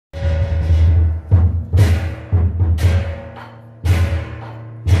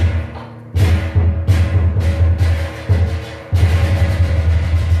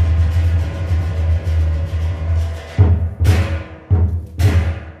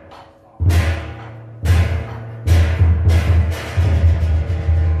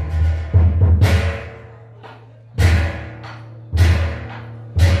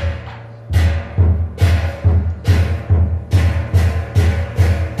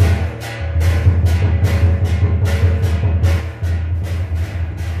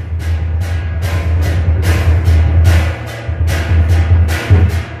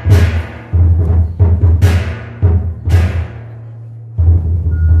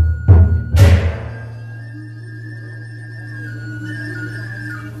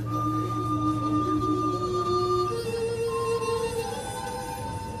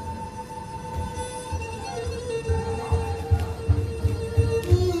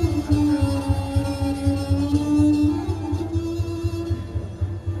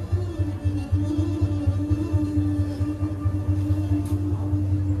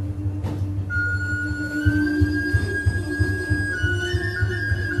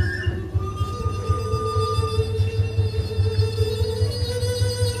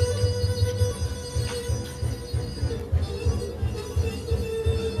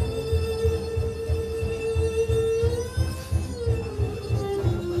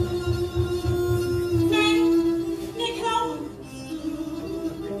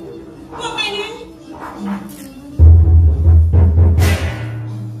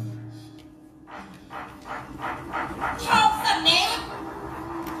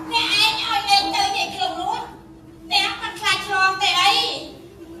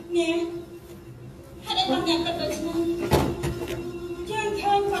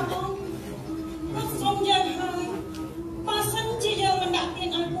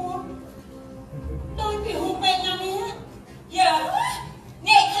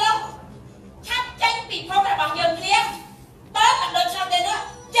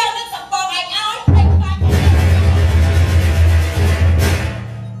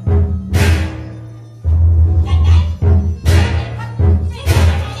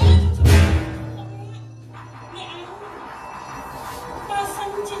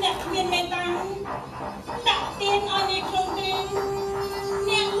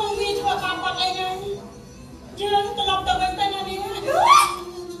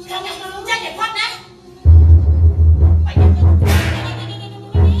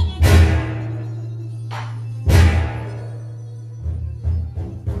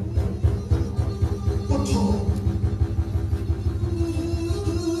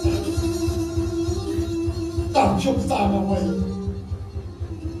Tạm chụp xa mà mày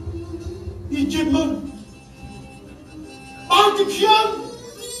đi trên mừng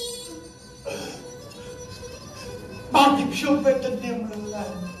bao nhiêu khiêm về tân niệm lần này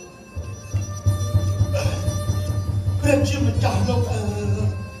bên chiêm mà trả lộc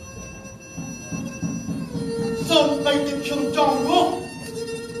sơn bay tình khiêm trong luôn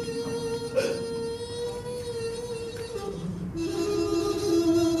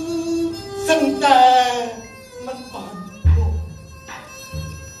sân tèมันบาน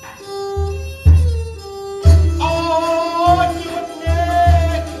โอ้ชีวิตเนี่ย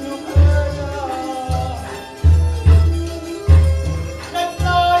อยู่เพื่อเด็ก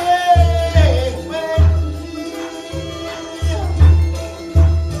น้อยเป็น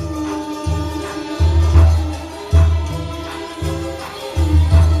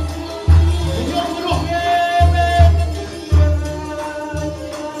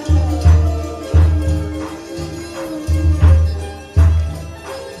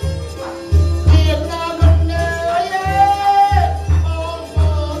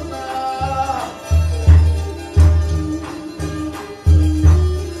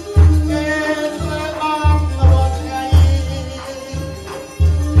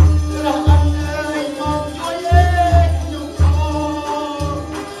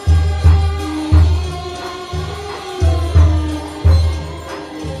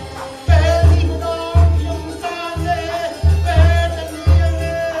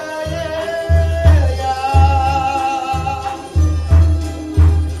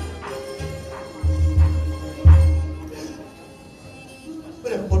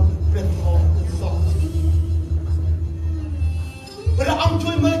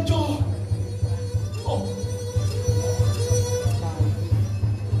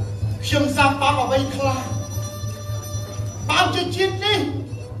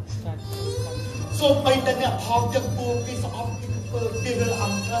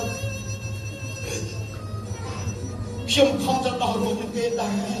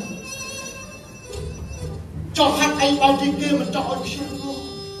cho hát ai bao nhiêu kia mà cho anh siêu luôn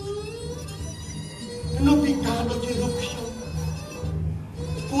nó bị cá nó chơi lúc siêu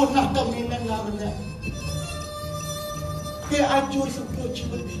buồn nào tâm mình đang làm này khi ai chui xuống tôi chỉ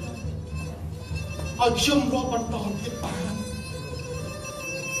mới biết anh siêu lo bận toàn hết bàn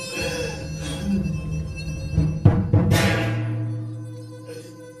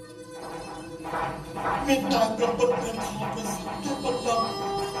mình ta được bận bận học và sống cho bận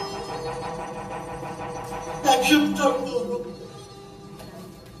bận đại khiêm trong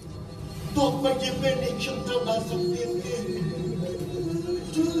tôi phải đi về để khiêm trong đã sống tiền kia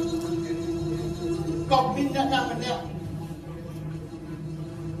còn mình đã làm này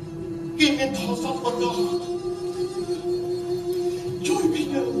khi mình thọ xong một đó chui bây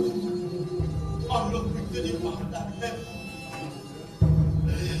giờ ở lúc mình cứ đi vào đại lên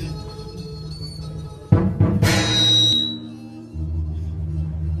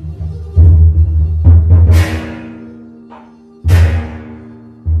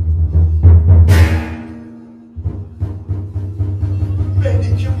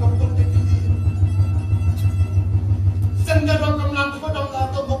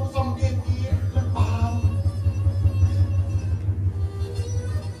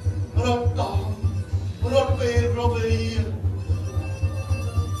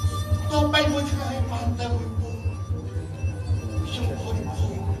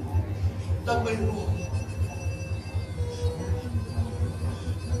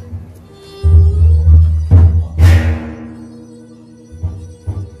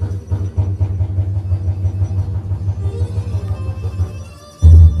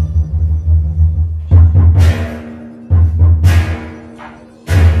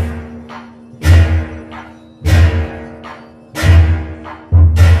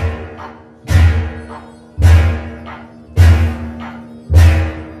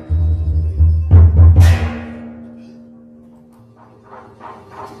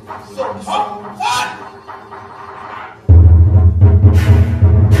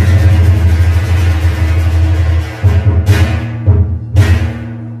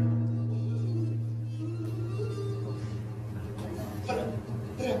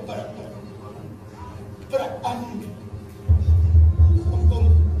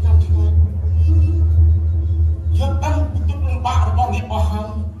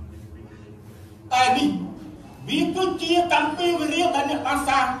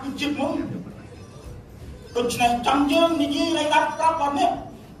trong dương thì gì lại đặt ra vào nè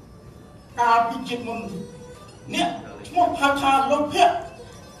cả bị chết một nè một hà lột hết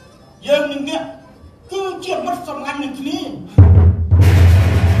dương mình nè cứ chết mất sòng ăn như thế này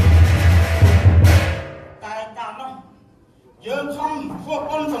យើងខំធ្វើ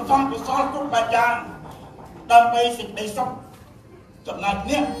បុណ្យសន្សំកុសលគ្រប់បែបយ៉ាងដើម្បីសេចក្តីសុខចំណែក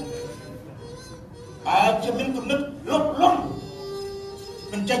នេះអាចជាមានគំនិតលុបលន់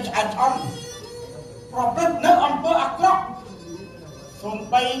មិនចេះឆ្អែតឆ្អន់ប្រព្រឹត្តនៅអំពើអាក្រក់សូម្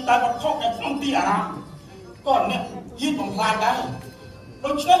បីតែវត្ថុនៅក្នុងទីអារាមក៏អ្នកហ៊ានបំផ្លាញដែរ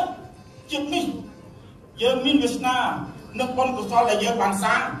ដូច្នេះជាតិនេះយើងមានវាសនានឹងបុណ្យកុសលដែលយើងបាន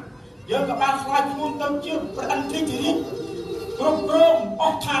សាងយើងក៏បានខ្លាចខ្លួនទៅជាព្រះអន្តរិទ្ធិរាជគ្រប់គ្រងអ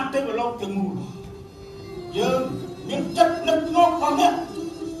ស់ឋានទេវលោកទាំងមូលយើងមានចិត្តនឹកងល់ផងនេះ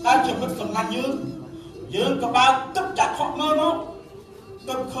តែជាមិត្តសម្ងាត់យើងក៏បើកទឹកចាក់ខកមើលមក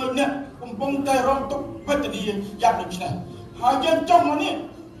ទៅឃើញអ្នកកំពុងតែរងទុក្ខវេទនាយ៉ាងដូចនេះហើយយើងចុះមកនេះ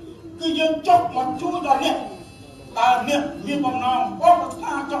គឺយើងចុះមកជួយដល់អ្នកតើអ្នកមានបំណងបងប្រាថ្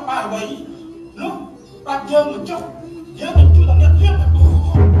នាចង់បានអ្វីនោះប្រាប់យើងមកចុះយើងនឹងជួយដល់អ្នកទៀត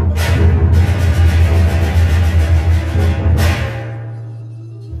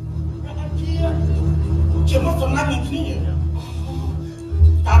ជាមកសំណាក់នឹងគ្នា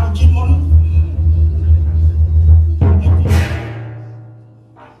តាំងពីមុន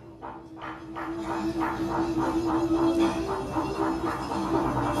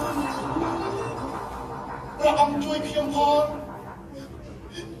ព្រះអង្គជួយខ្ញុំផង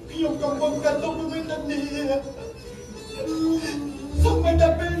ខ្ញុំកំពុងកាត់ទុកវិញ្ញាណនេះសូមតែ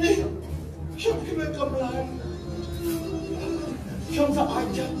ពេលនេះខ្ញុំគ្មានកម្លាំងខ្ញុំសប្បាយ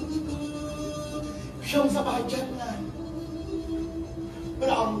ចិត្តណាស់ព្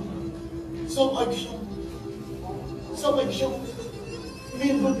រះអង្គសូមឲ្យខ្ញុំមា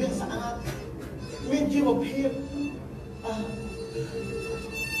នរូបរាងស្អាតមានជីវភាព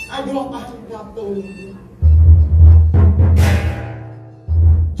អាចរស់បានប្រាប់ទូល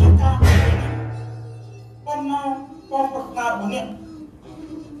ជាការបំណងបងប្រាថ្នារបស់អ្នក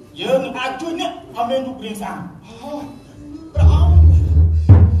យើងនឹងអាចជួយអ្នកឲ្យមានរូបរាងស្អាតព្រះអង្គ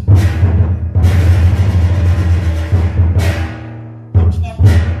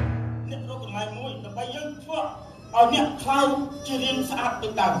មួយដើម្បីយើងធ្វើឲ្យអ្នកខ្លាយជារាងស្អាតដូ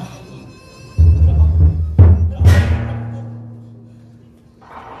ចដើម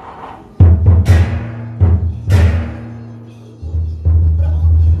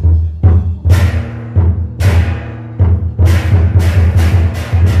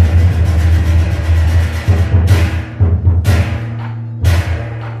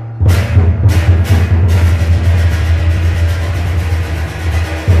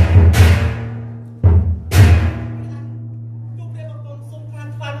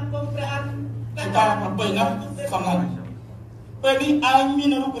ពេលនេះឯងមាន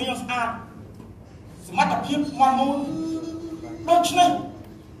រូបរាងស្អាតសមត្ថភាពមាំមួនដូច្នេះ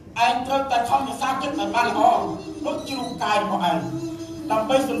ឯងត្រូវតែខំវិសាចិត្តឲ្យបានល្អដូចជារូបកាយរបស់ឯងដើម្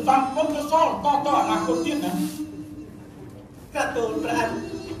បីសន្សំបុណ្យកុសលតអនាគតទៀតណាកាទូលព្រះអង្គ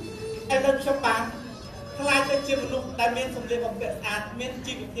ឯងខ្ញុំបានខ្លាចទៅជាមនុស្សដែលមានសម្លេងបំពាក់ស្អាតមាន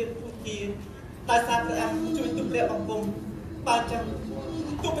ជីវភាពពុទ្ធិដោយសារព្រះអង្គជួយទូព្រះបង្គំបើចឹង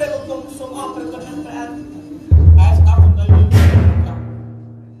ទូព្រះបង្គំសូមអរព្រគុណណាស់ព្រះអង្គឯងស្ដាប់សម្ដីយើ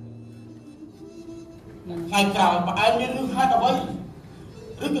ងថ្ងៃក្រោយបើឯងមានរឿងហេតុអ្វី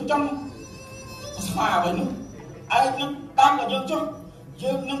ឬក៏ចង់ស្មារអ្វីនោះឯងនឹងតាមដល់យើងចុះ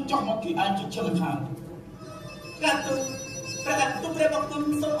យើងនឹងចុះមកពីឯងជាលខានក្រាបទូលព្រះអង្គទូព្រះបង្គំ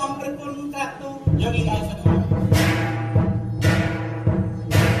សូមអរព្រគុណក្រាបទូលយើងឯងសិនហើយ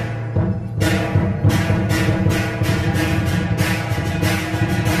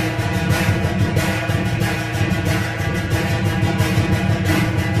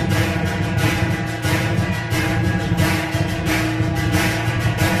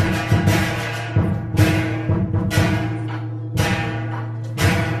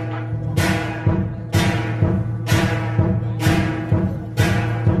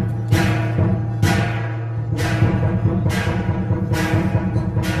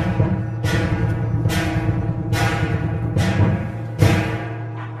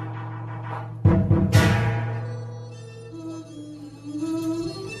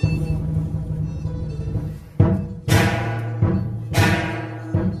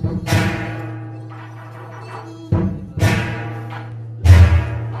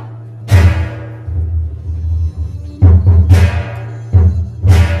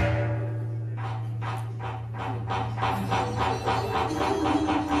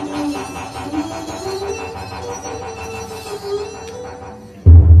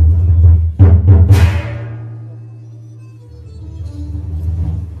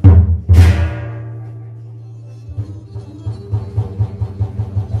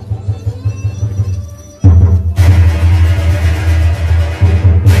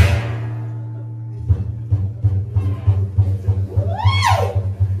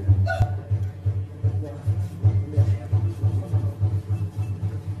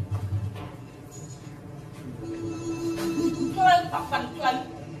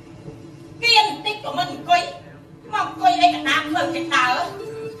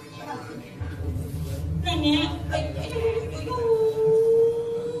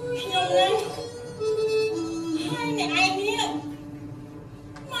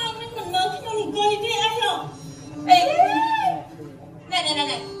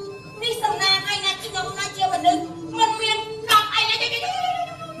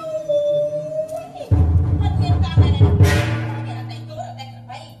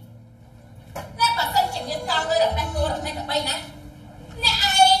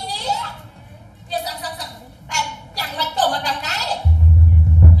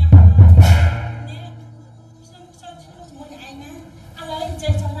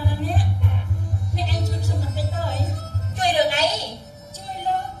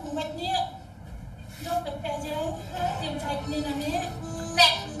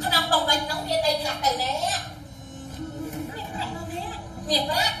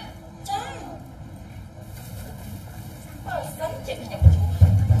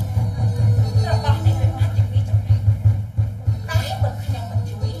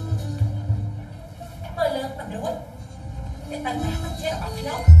នេះរបស់ខ្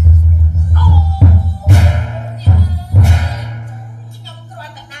ញុំអូខ្ញុំគ្រា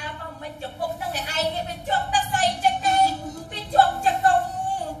ន់តែដើរមកមិនចំពុកនឹងឯងវាជាប់ទឹកស្អីចឹងទេវាជាប់ចកុង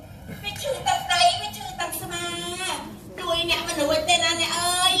វាឈឺទឹកដៃវាឈឺទឹកស្មាជួយអ្នកមិនរួចទេណាអ្នក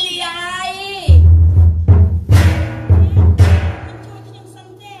អើយលីហើយជួយខ្ញុំសិន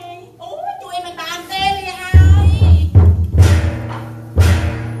ទេអូជួយមិនបានទេលីហើយ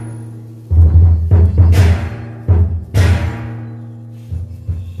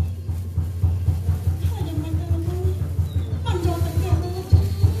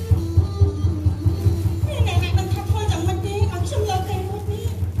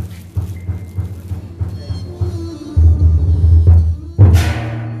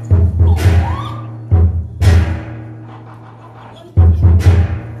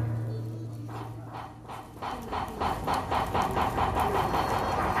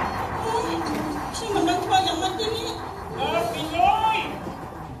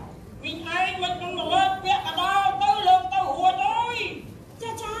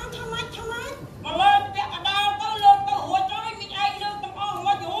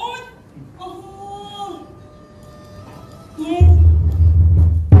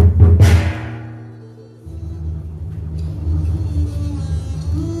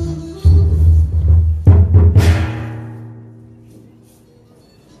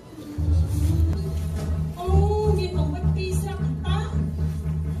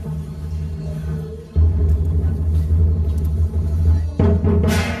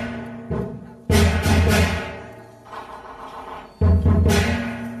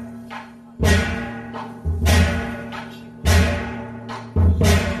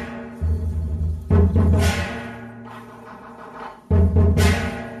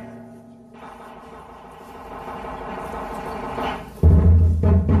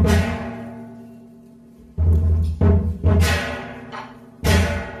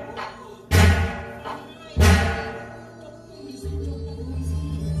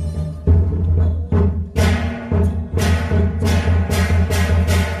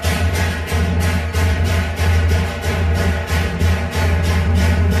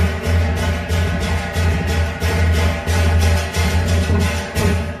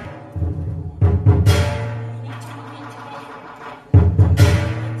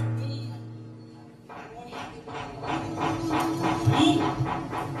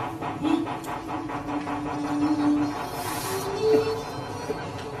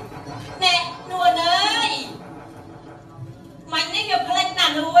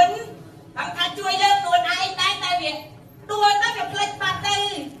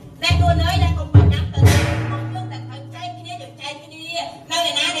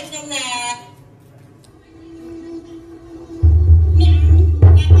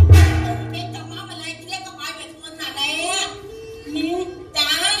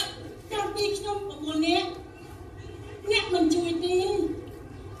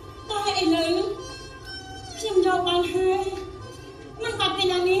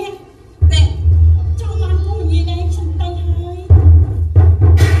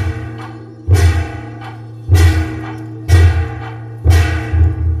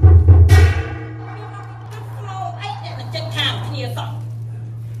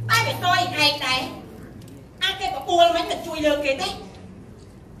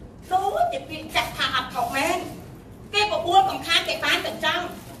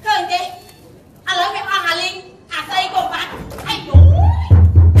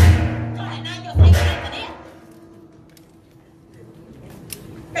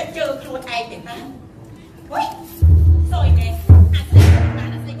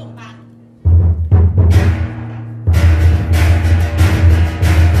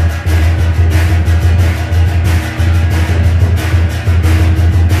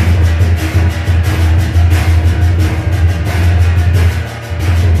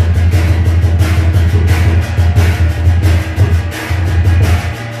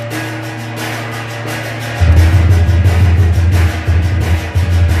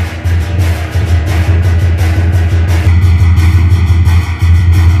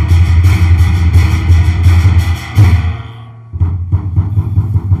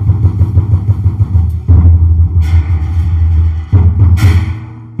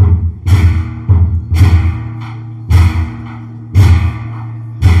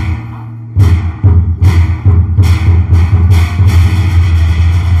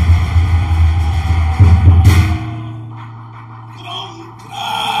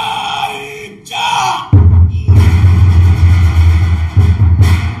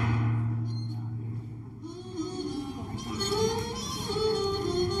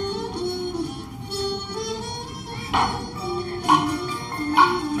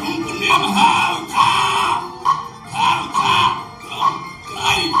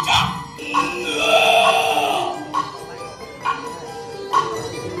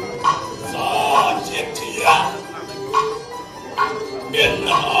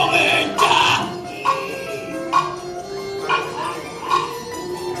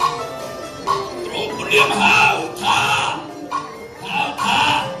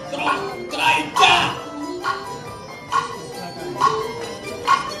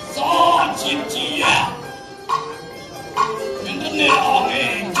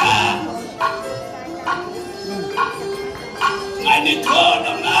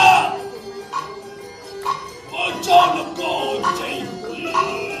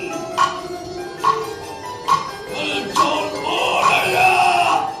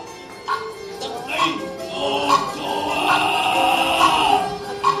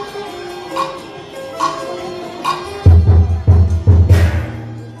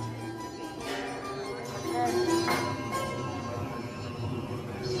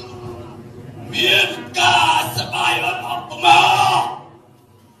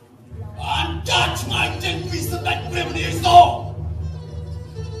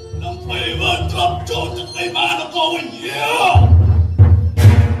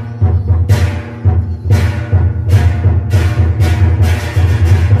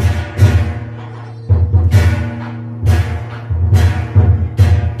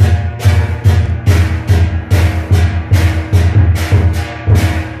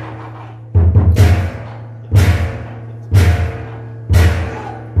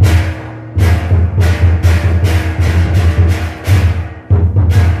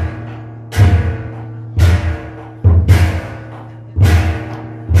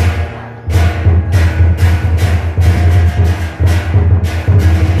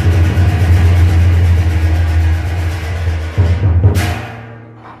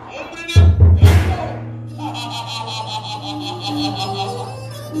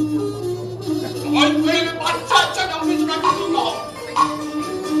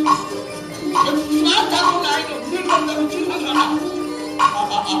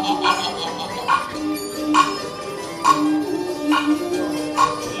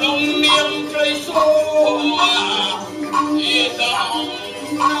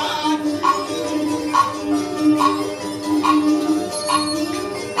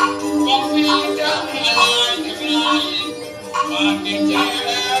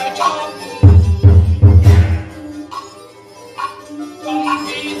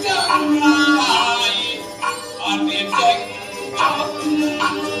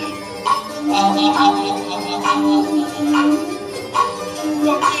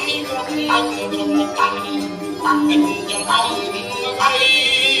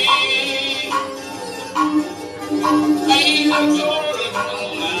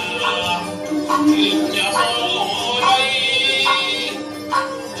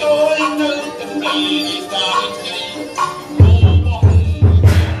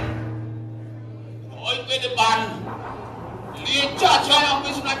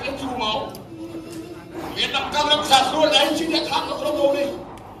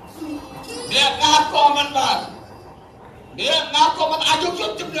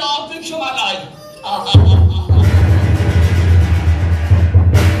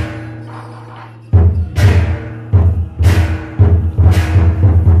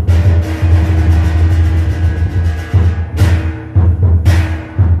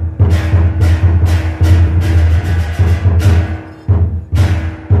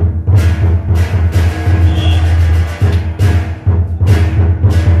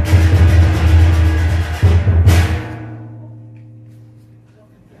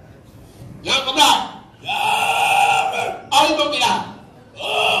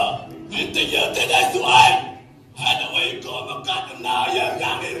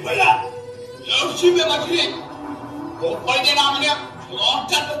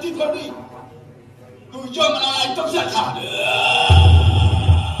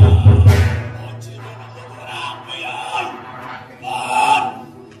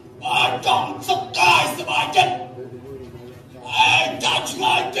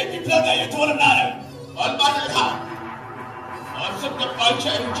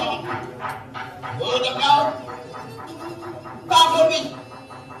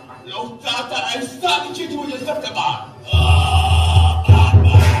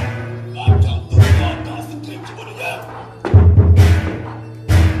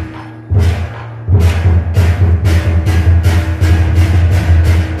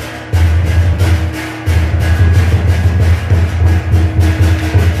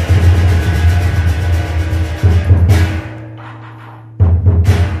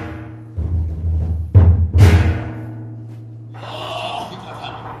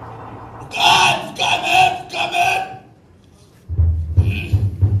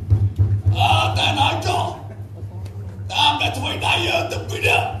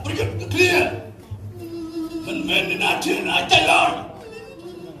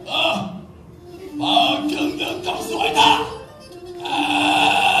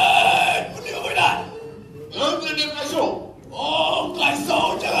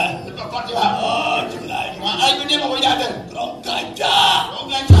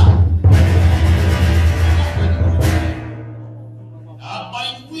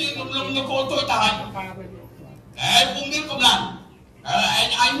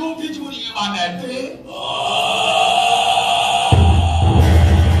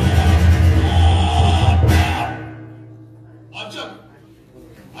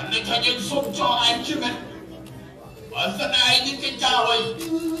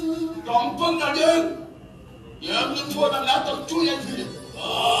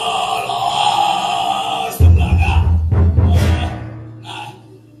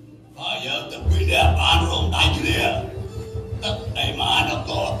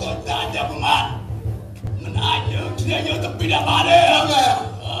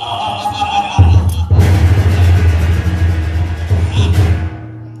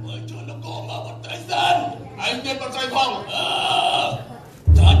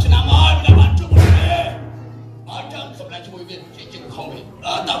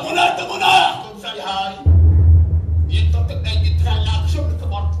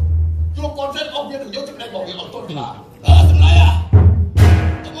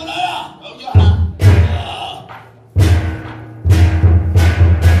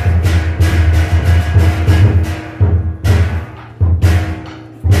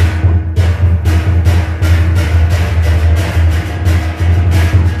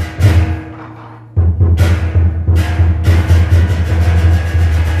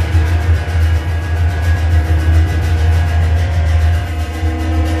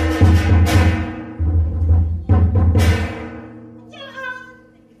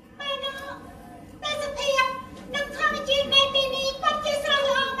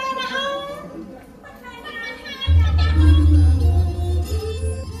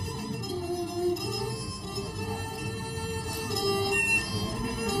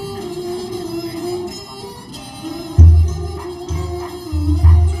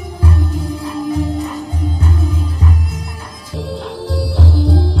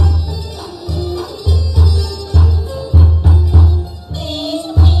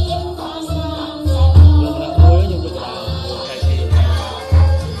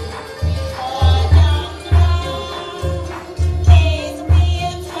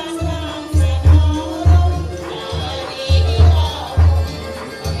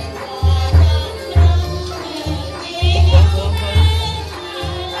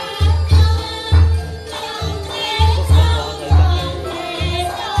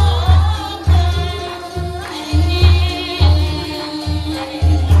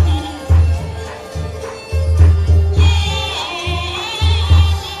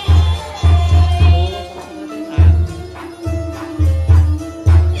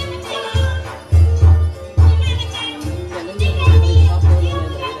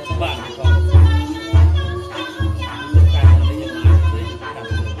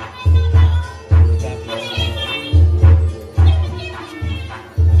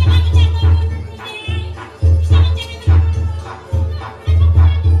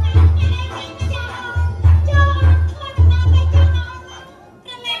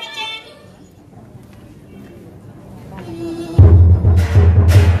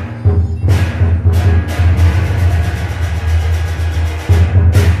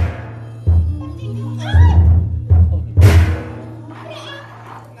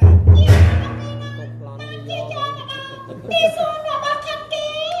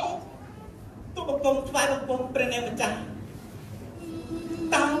กงฝ่ายบงประเนมจัง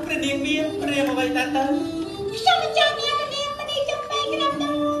ตามประเนมเมียประเนมเอาไว้แต่เติมช่างมันจังเนี่ยประเนมมันนี่จังไปกระดับดา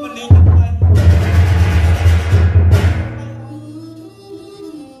วมันนี่จังไป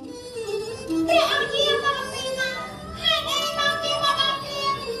แต่เอาเยี่ยมมาตีมาให้ได้มาเกี่ยวมาดามเรีย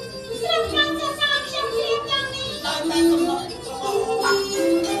นสำคัญจะสร้างฉันเรียนอย่างนี้ได้แต่สมอง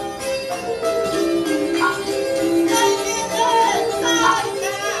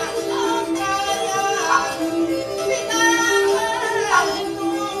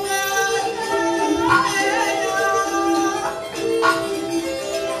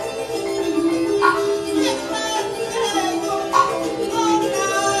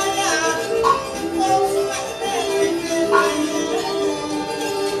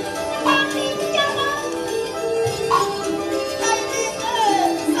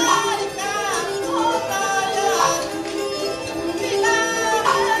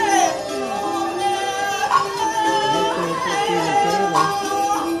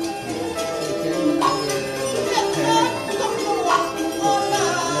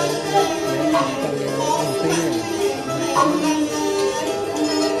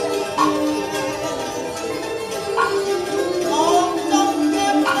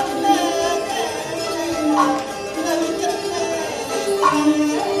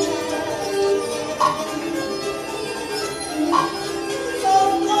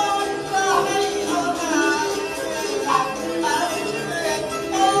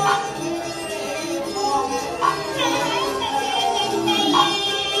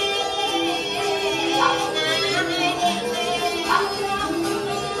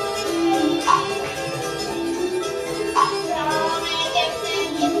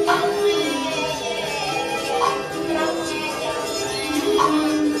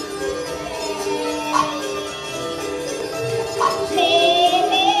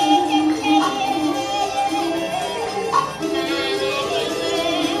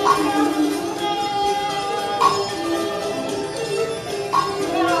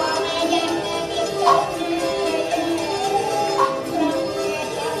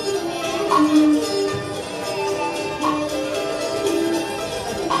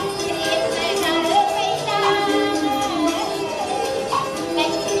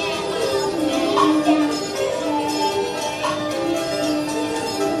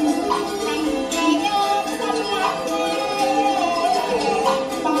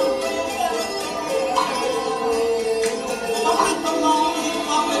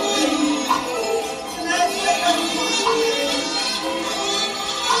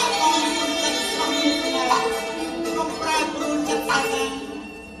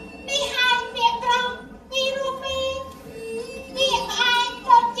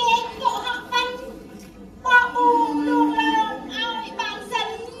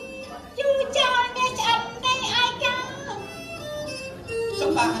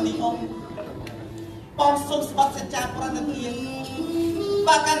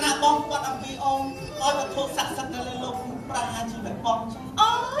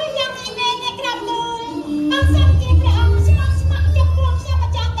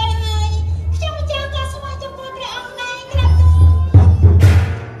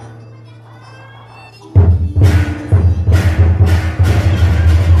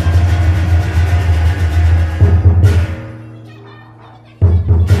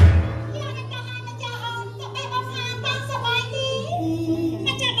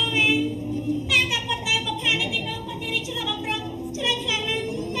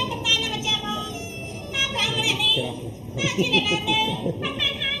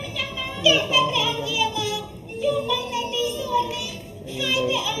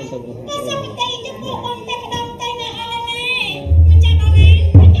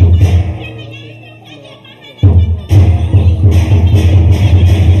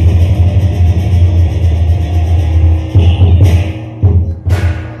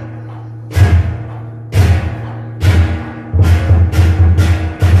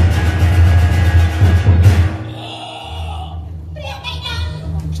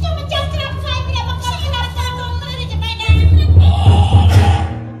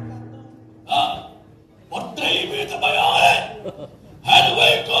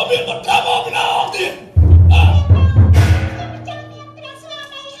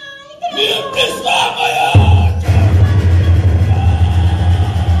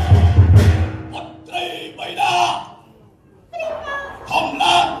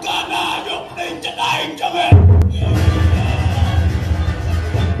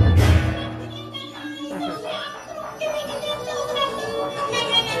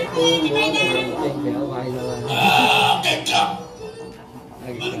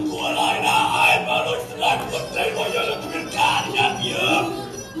มันกลัวลอยหน้าอายมา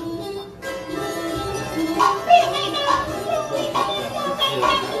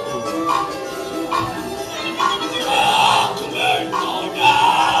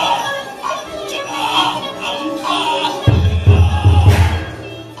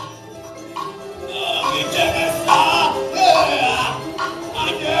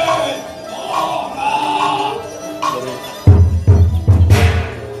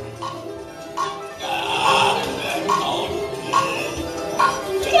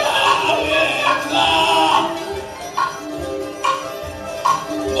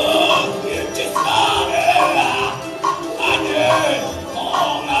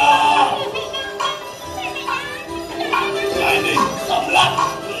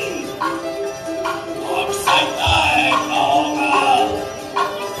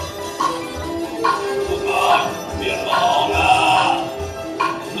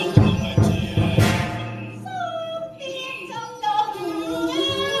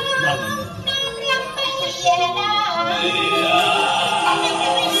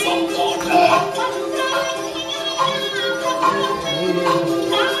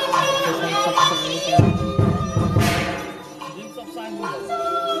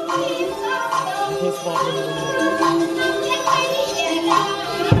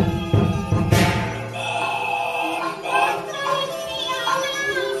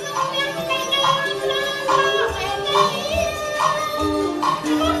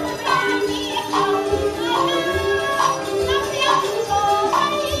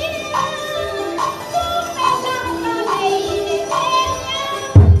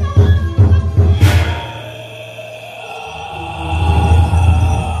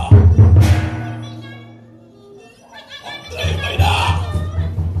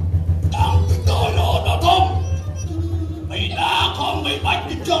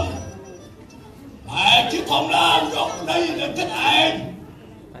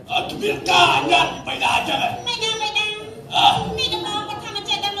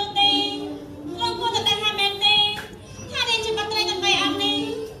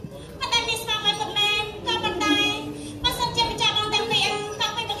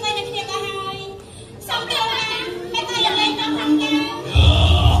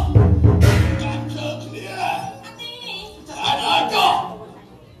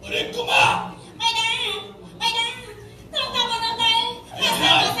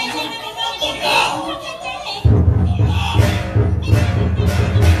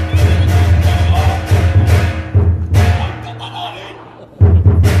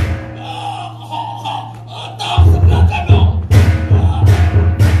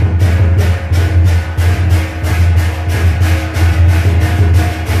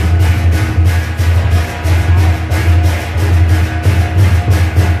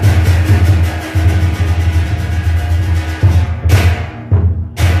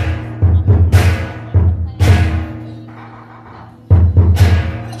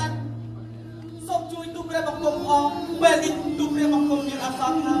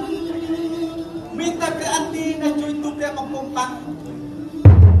Minta ke anti na join tu pria mengkumpang